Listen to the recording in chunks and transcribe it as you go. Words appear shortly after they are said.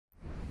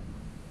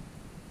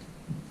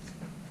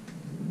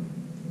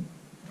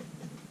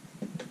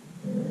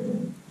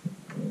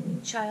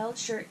child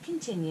shirt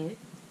continued.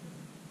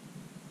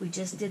 We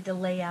just did the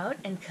layout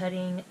and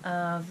cutting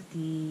of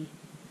the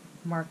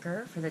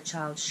marker for the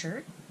child's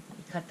shirt.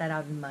 We cut that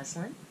out in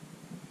muslin.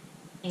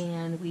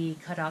 And we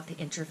cut out the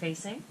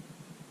interfacing.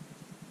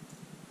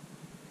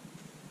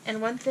 And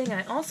one thing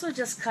I also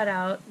just cut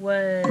out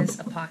was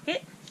a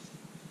pocket.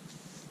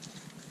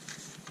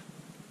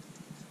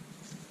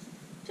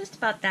 Just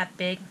about that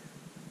big.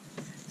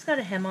 It's got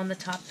a hem on the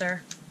top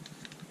there.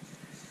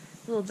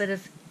 A little bit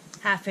of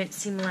 1/2 inch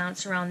seam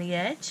allowance around the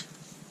edge.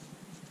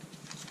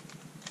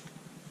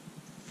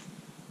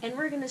 And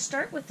we're going to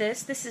start with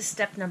this. This is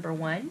step number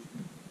 1.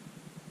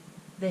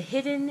 The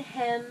hidden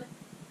hem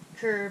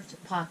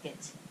curved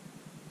pocket.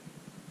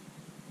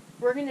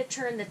 We're going to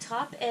turn the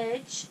top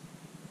edge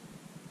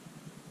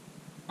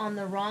on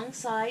the wrong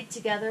side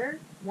together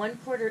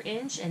 1/4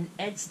 inch and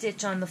edge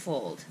stitch on the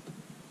fold.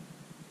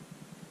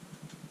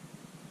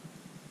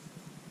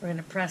 We're going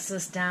to press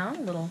this down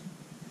a little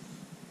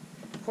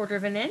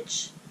 1/4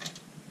 inch,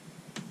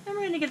 and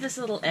we're going to give this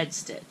a little edge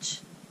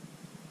stitch.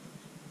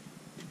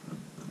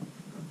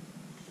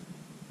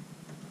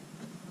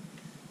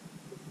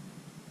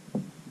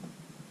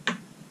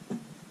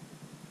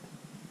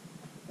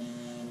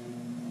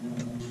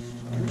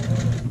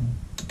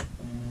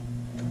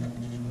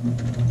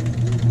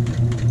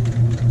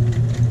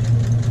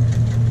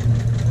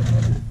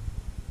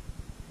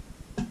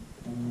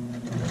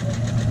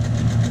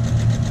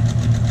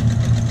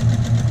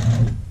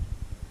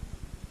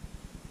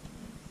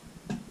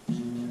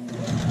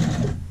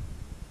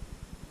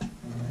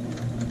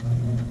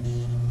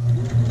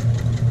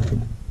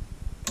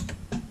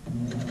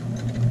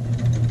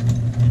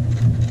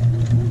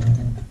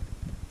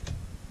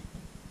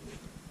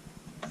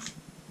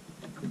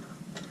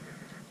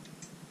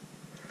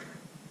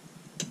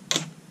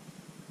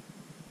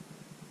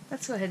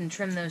 Let's go ahead and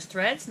trim those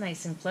threads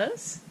nice and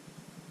close.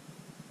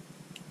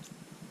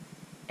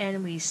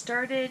 And we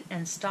started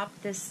and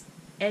stopped this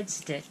edge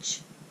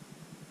stitch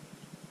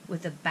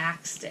with a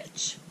back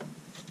stitch.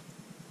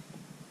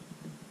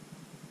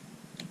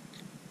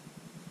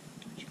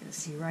 You can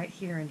see right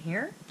here and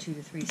here, 2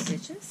 to 3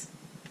 stitches.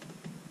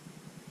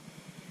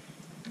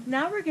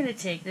 Now we're going to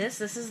take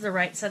this is the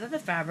right side of the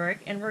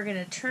fabric, and we're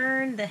going to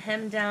turn the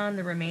hem down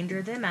the remainder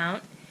of the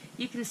amount.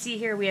 You can see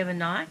here we have a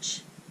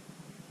notch.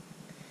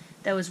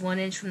 That was 1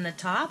 inch from the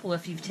top. Well,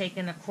 if you've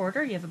taken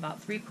 1/4, you have about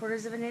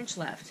 3/4 inch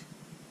left.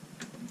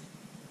 You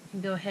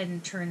can go ahead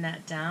and turn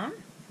that down.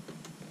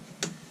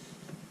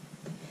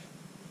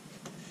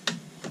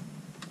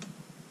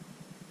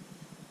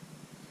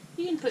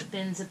 You can put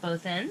pins at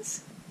both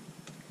ends.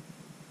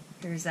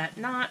 Here's that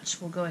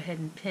notch. We'll go ahead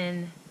and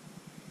pin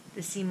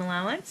the seam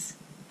allowance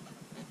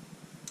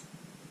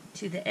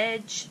to the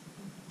edge.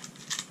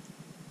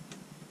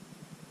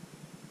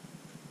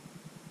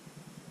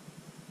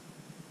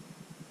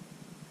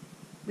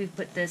 We've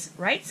put this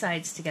right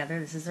sides together.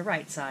 This is the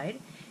right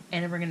side.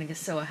 And then we're going to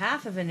sew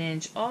 1/2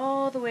 inch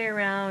all the way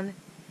around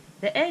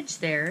the edge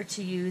there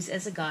to use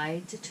as a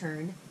guide to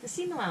turn the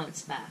seam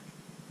allowance back.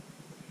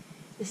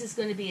 This is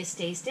going to be a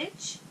stay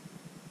stitch,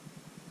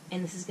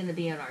 and this is going to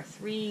be on our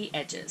 3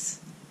 edges.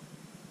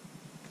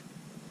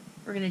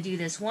 We're going to do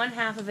this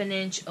 1/2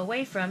 inch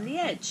away from the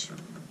edge.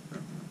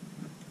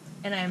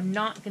 And I am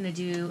not going to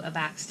do a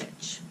back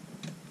stitch.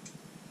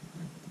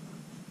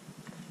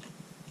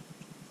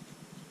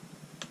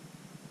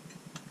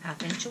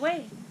 ½ inch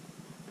away.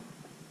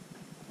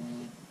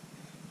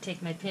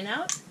 Take my pin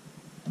out.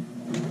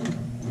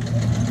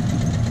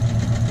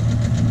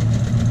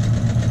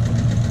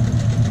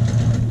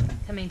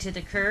 Coming to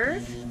the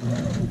curve.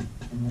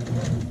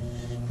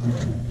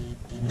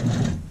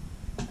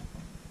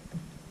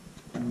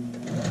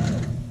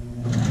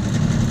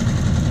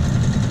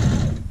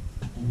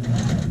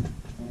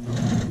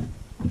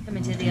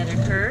 Coming to the other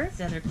curve,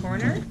 the other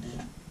corner.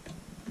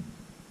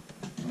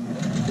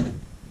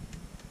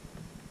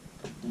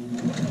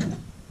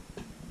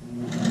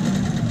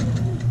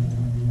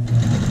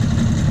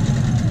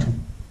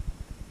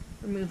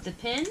 Remove the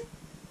pin.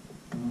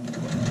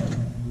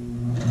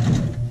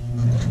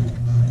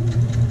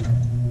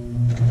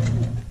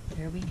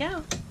 There we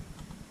go.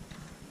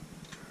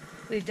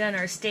 We've done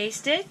our stay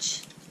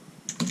stitch.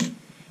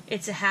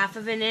 It's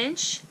 1/2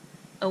 inch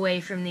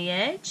away from the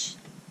edge.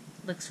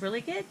 Looks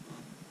really good.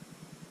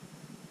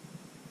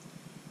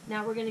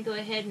 Now we're going to go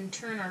ahead and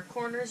turn our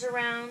corners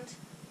around.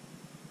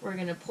 We're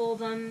going to pull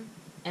them,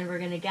 and we're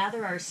going to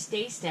gather our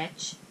stay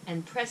stitch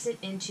and press it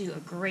into a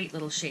great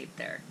little shape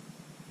there.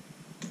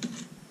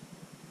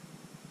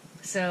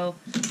 So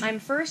I'm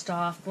first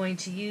off going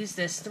to use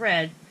this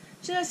thread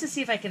just to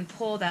see if I can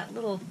pull that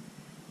little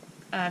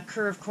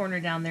curved corner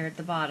down there at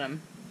the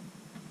bottom.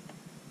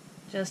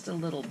 Just a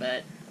little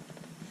bit.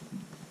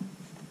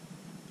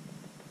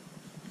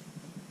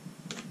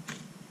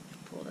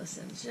 Pull this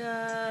in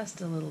just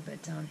a little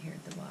bit down here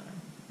at the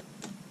bottom.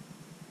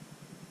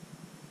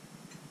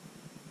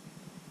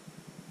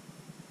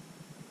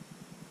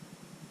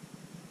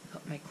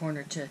 Help my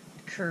corner to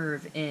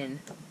curve in.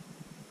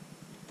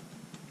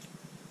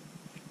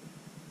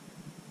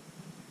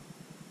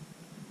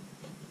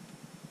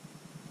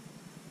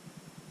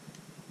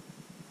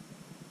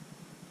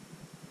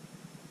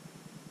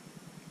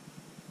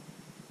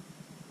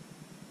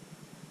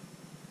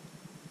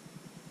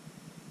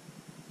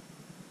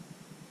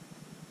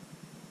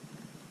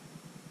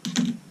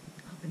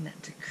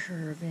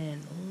 curve in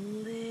a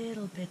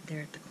little bit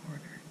there at the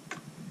corner.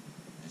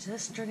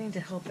 Just starting to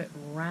help it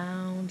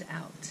round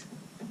out.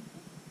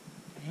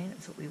 Okay,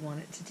 that's what we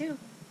want it to do.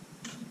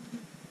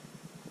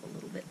 A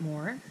little bit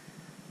more.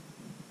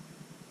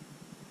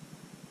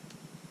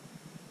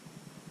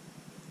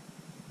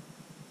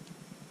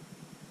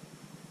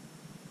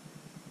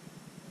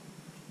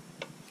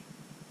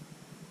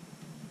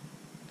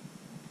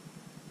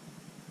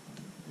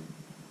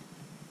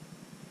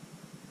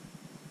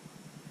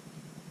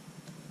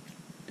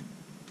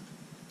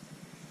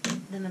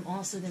 Then I'm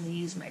also going to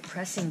use my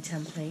pressing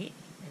template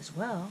as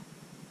well.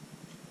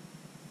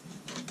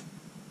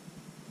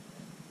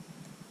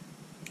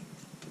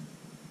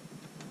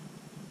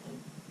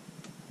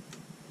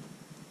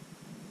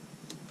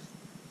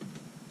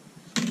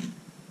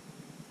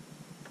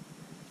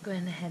 Go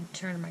ahead and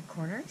turn my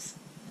corners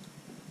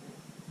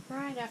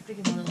right after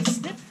giving a little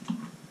snip.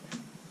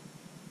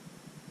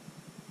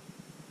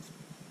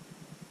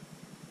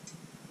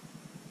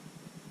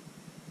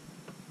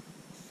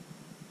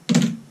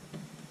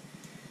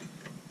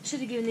 Should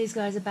have given these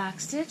guys a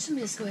back stitch. Let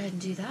me just go ahead and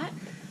do that.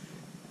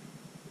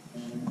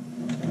 There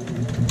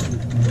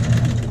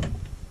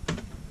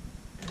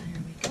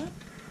we go.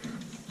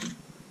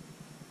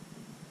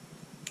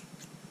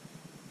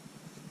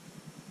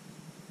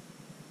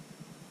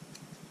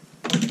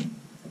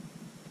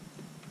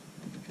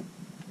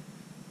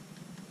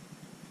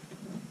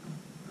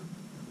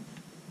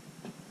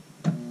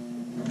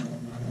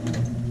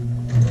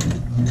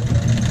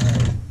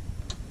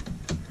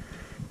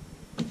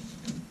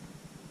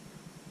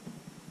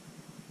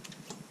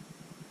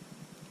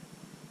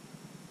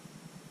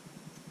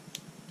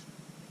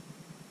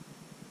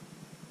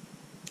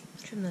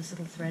 Trim those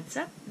little threads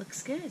up.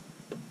 Looks good.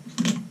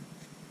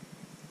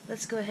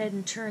 Let's go ahead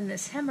and turn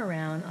this hem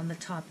around on the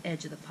top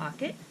edge of the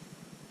pocket.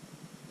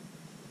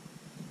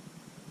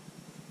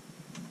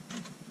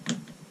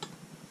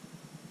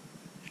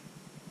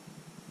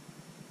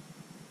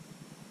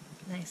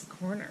 Nice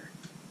corner.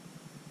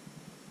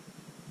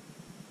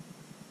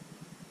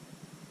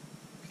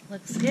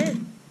 Looks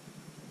good.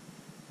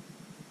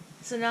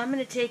 So now I'm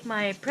going to take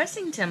my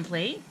pressing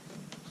template,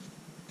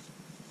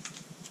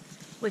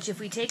 which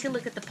if we take a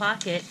look at the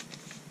pocket,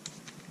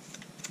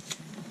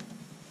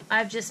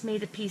 I've just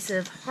made a piece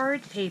of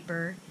hard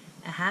paper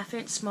a 1/2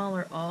 inch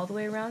smaller all the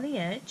way around the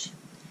edge,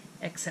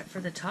 except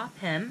for the top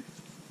hem.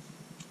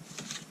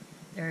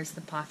 There's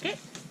the pocket.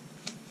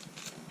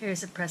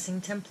 Here's a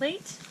pressing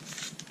template.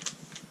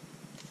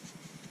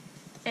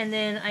 And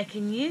then I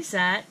can use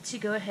that to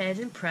go ahead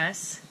and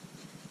press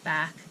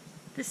back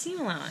the seam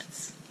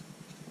allowance.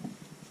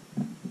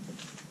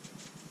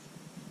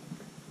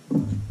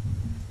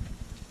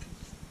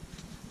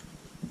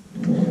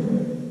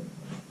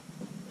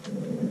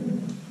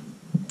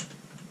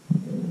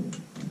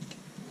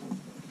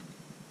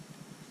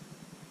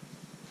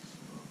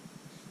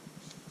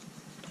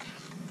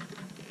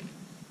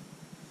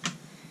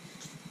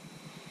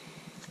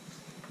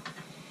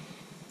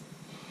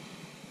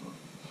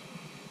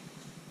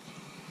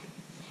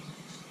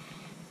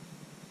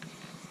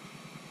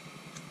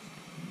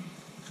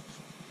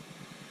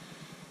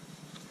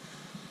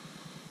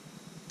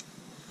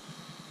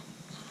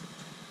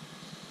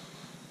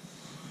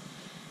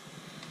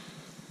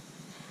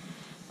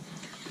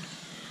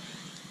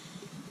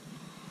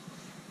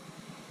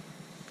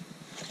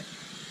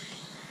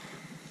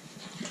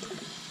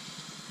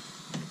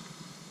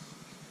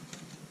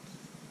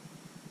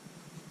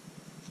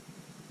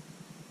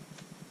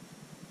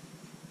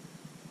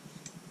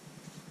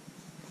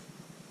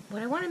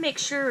 What I want to make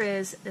sure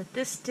is that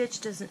this stitch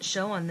doesn't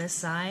show on this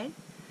side,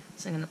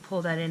 so I'm going to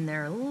pull that in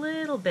there a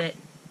little bit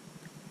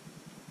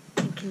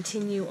and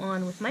continue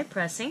on with my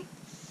pressing.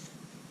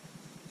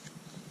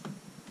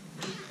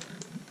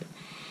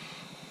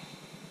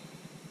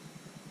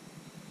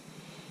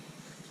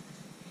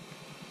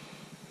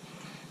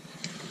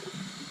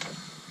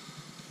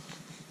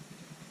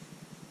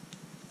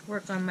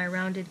 Work on my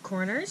rounded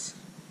corners.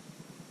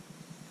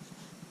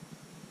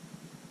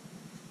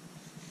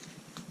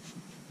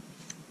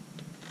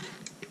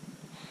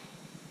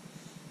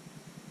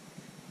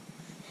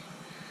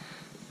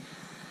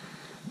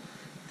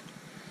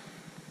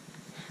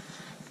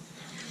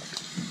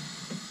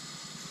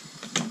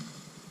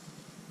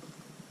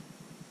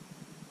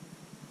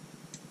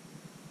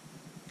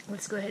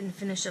 Let's go ahead and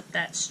finish up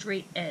that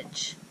straight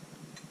edge.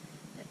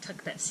 I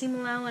tuck that seam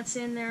allowance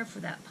in there for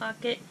that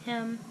pocket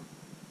hem.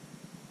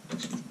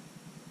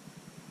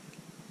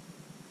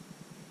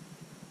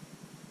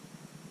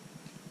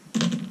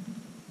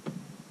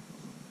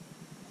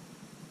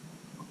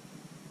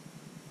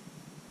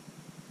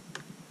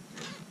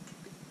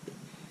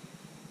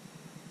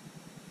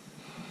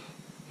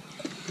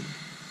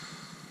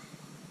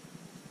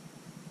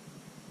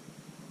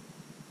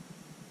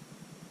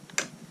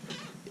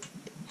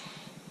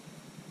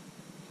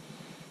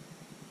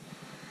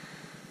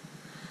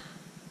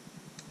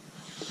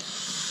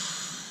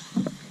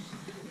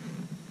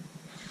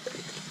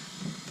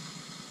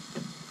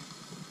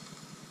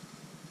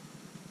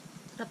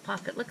 The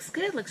pocket looks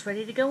good, looks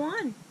ready to go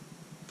on.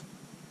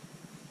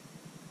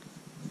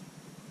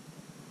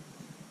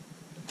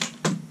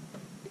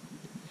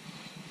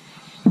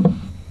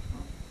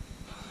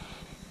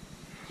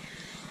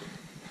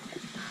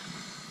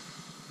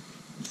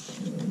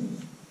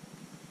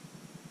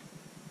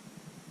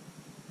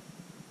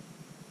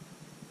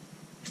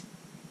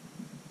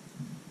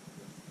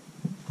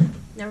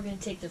 Now we're going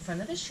to take the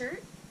front of the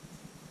shirt,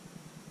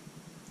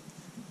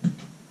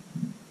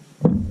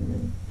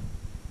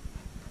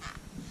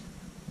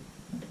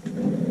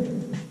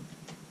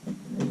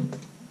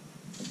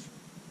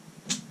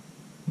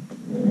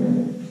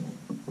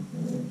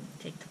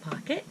 take the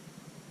pocket.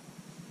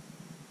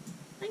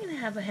 I'm going to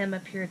have a hem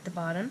up here at the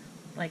bottom,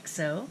 like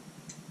so.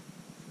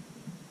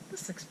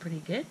 This looks pretty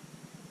good.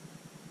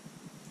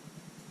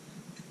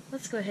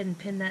 Let's go ahead and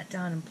pin that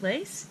down in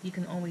place. You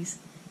can always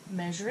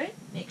measure it,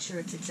 make sure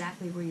it's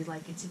exactly where you'd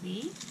like it to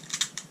be.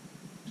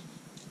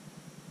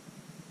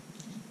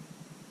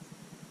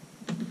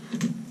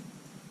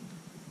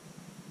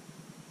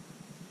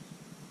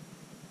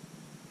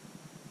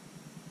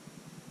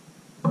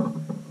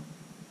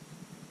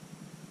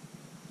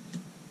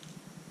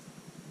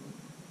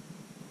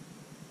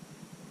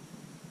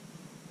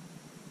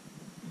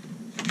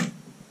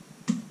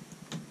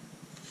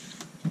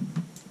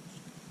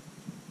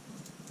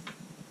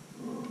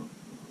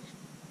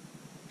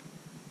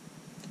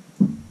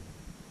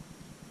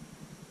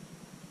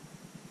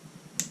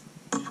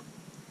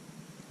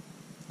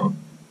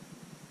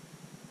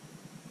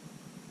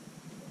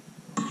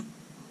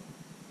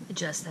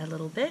 Adjust that a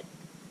little bit.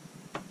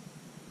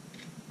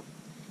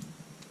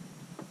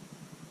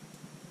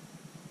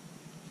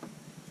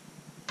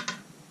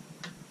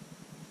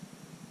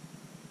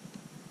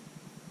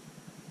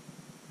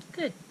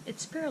 Good,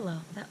 it's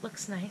parallel. That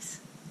looks nice.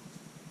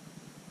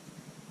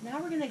 Now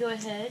we're going to go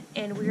ahead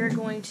and we are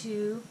going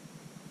to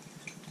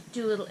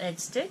do a little edge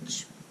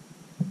stitch.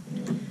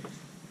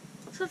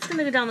 So it's going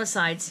to go down the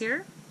sides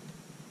here,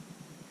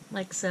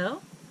 like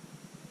so,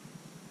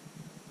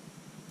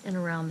 and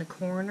around the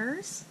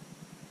corners,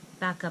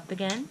 back up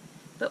again.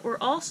 But we're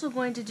also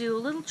going to do a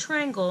little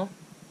triangle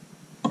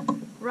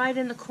right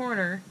in the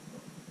corner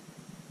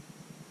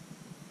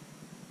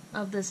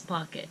of this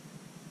pocket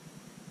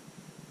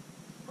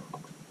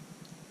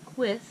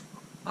with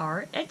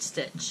our edge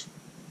stitch.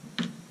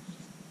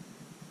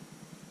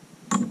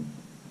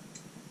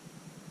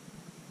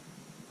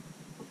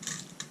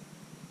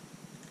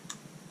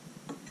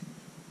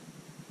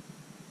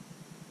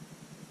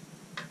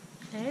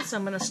 Okay, so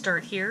I'm going to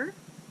start here.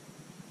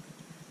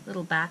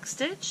 Little back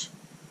stitch,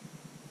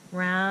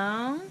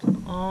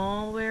 round,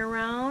 all the way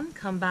around,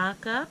 come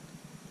back up,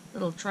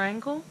 little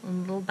triangle,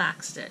 and little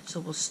back stitch. So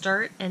we'll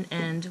start and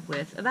end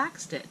with a back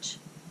stitch.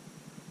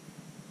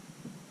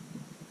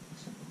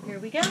 Here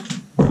we go.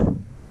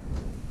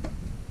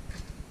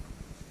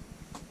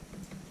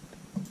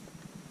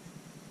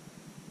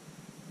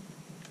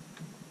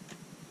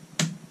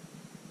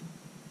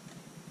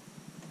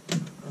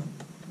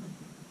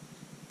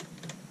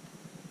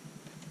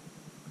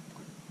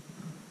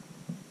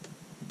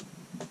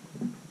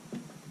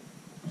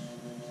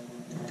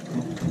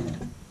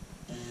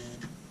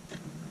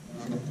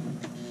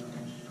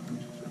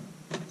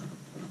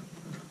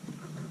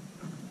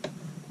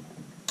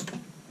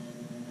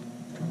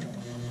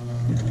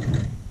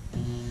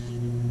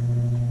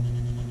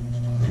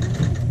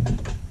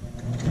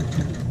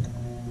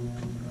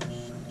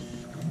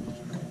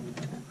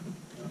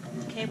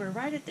 Okay, we're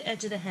right at the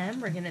edge of the hem.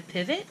 We're going to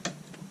pivot.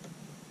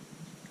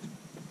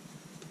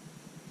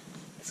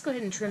 Let's go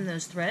ahead and trim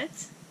those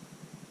threads.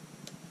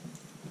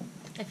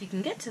 If you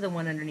can get to the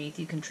one underneath,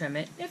 you can trim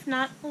it. If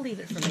not, we'll leave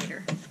it for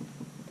later.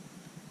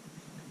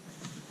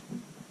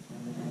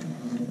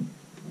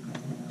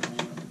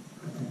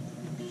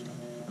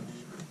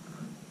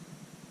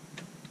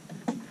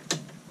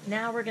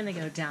 Now we're going to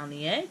go down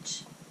the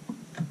edge.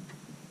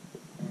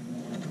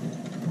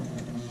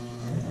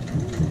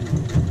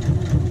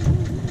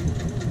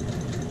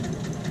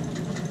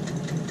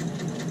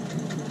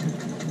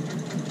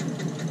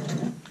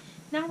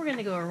 Now we're going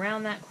to go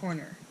around that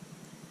corner.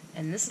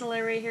 And this little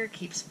area here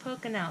keeps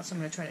poking out, so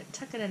I'm going to try to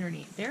tuck it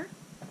underneath there.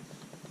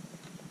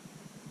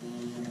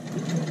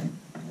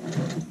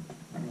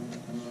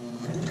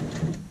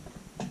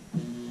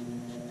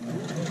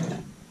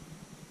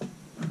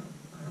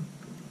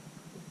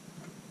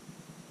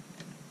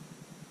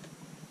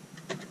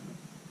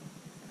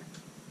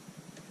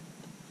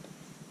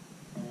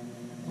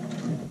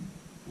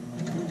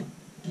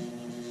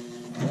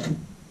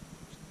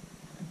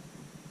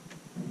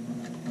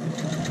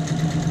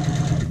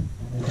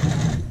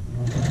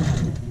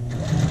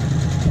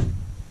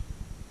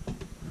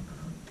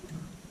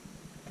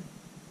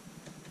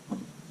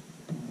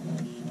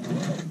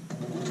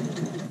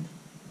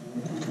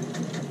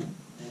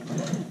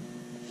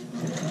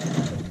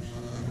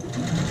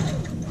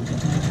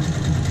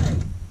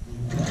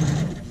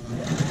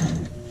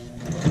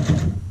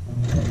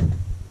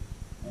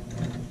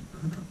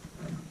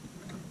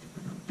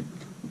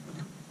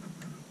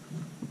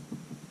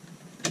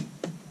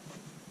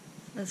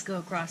 Let's go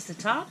across the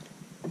top.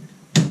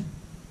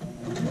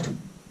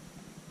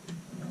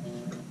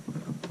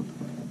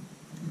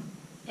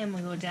 And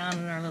we'll go down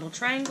in our little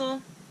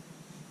triangle.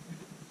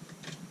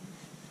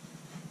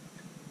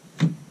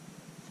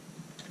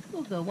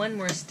 We'll go one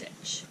more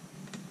stitch.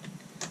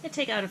 And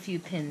take out a few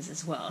pins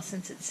as well,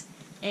 since it's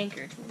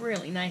anchored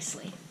really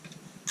nicely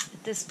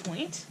at this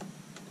point.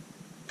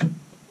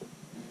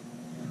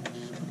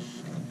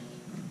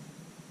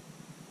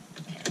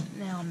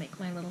 Now I'll make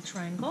my little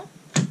triangle.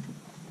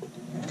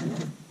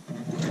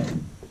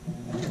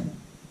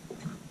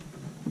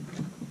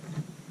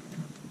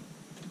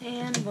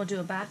 And we'll do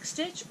a back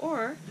stitch,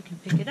 or you can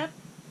pick it up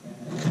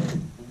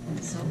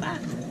and sew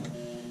back.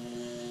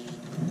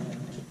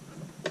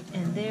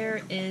 And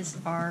there is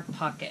our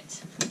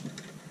pocket.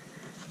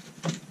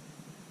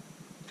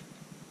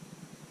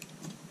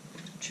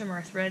 Trim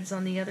our threads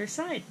on the other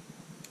side.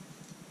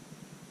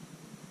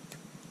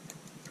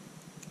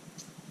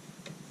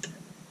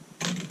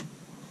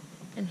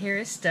 And here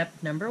is step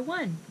number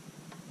 1.